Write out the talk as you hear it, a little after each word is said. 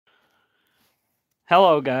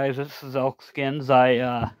Hello guys, this is Elkskins.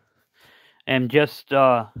 I am just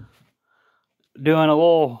doing a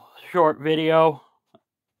little short video.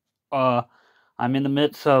 I'm in the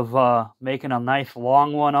midst of making a nice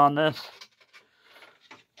long one on this.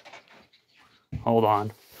 Hold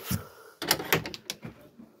on.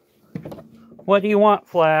 What do you want,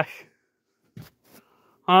 Flash?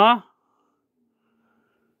 Huh?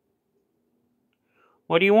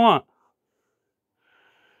 What do you want?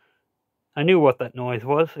 I knew what that noise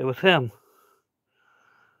was. It was him.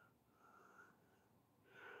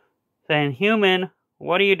 Saying, "Human,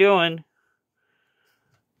 what are you doing?"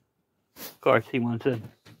 Of course, he wants in.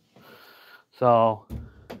 So,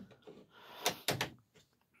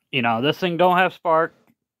 this thing don't have spark.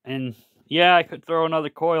 And, yeah, I could throw another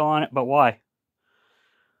coil on it, but why?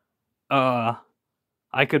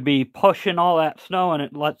 I could be pushing all that snow and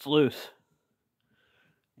it lets loose.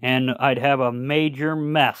 And I'd have a major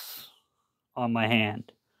mess on my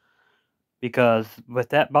hand. Because with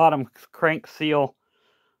that bottom crank seal,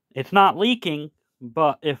 it's not leaking,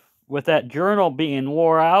 but if with that journal being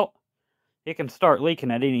wore out, it can start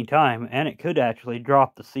leaking at any time, and it could actually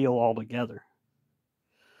drop the seal altogether.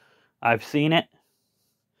 I've seen it.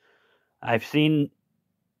 I've seen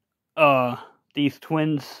these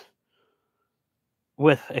twins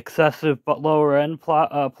with excessive but lower end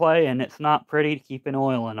play, and it's not pretty to keep an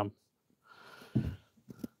oil in them.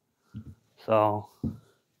 So,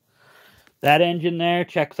 that engine there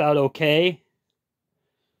checks out okay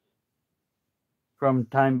from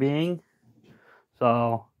time being.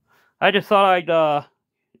 So, I just thought I'd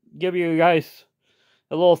give you guys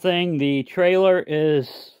a little thing. The trailer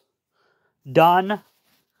is done.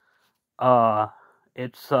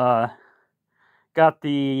 It's got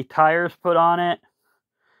the tires put on it,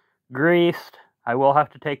 greased. I will have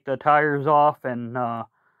to take the tires off and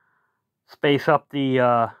space up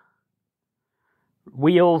the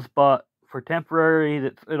wheels, but for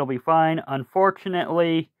temporary, it'll be fine.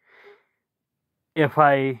 Unfortunately, if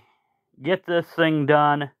I get this thing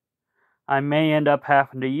done, I may end up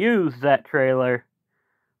having to use that trailer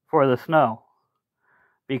for the snow,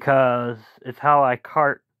 because it's how I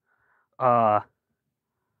cart the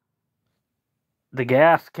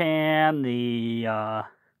gas can, the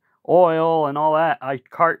oil, and all that. I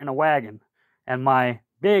cart in a wagon, and my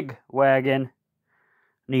big wagon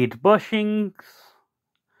needs bushings,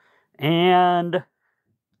 and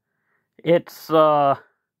it's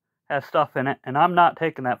has stuff in it, and I'm not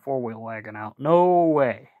taking that four-wheel wagon out. No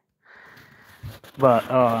way.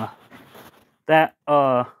 But that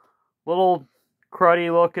little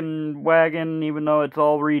cruddy looking wagon, even though it's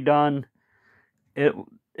all redone,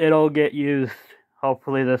 it'll get used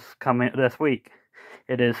hopefully this week.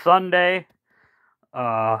 It is Sunday,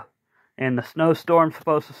 and the snowstorm's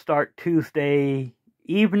supposed to start Tuesday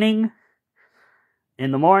evening.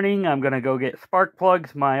 In the morning, I'm gonna go get spark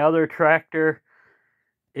plugs. My other tractor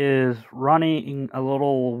is running a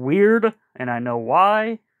little weird, and I know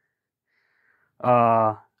why.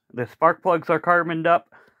 The spark plugs are carboned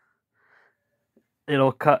up.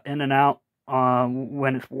 It'll cut in and out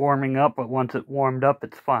when it's warming up, but once it's warmed up,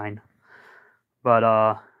 it's fine. But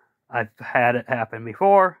I've had it happen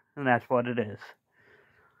before, and that's what it is.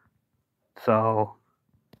 So,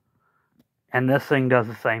 and this thing does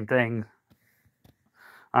the same thing,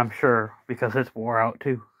 I'm sure, because it's wore out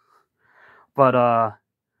too. But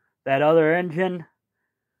that other engine,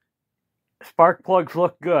 spark plugs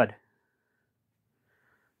look good,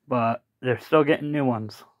 but they're still getting new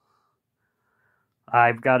ones.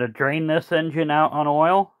 I've got to drain this engine out on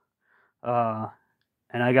oil,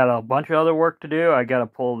 and I got a bunch of other work to do. I got to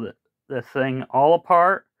pull this thing all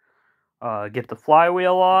apart, get the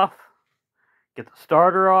flywheel off, get the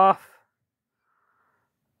starter off.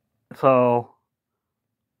 So,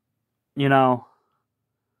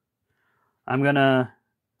 I'm gonna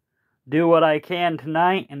do what I can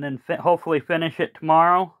tonight, and then hopefully finish it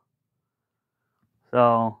tomorrow.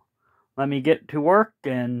 So, let me get to work,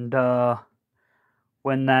 and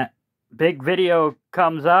when that big video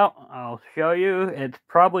comes out, I'll show you. It's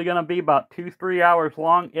probably going to be about 2-3 hours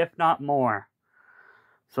long, if not more.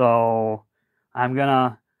 So, I'm going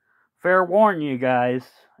to fair warn you guys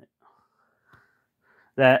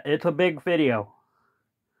that it's a big video.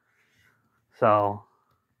 So,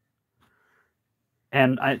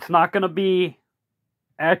 and it's not going to be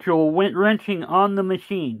actual wrenching on the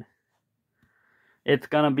machine. It's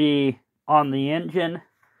going to be on the engine,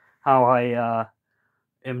 how I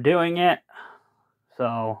am doing it.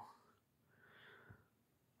 So,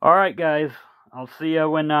 alright guys, I'll see you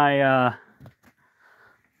when I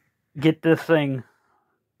get this thing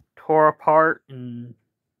tore apart and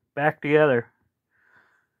back together.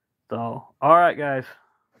 So, alright guys.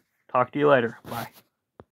 Talk to you later. Bye.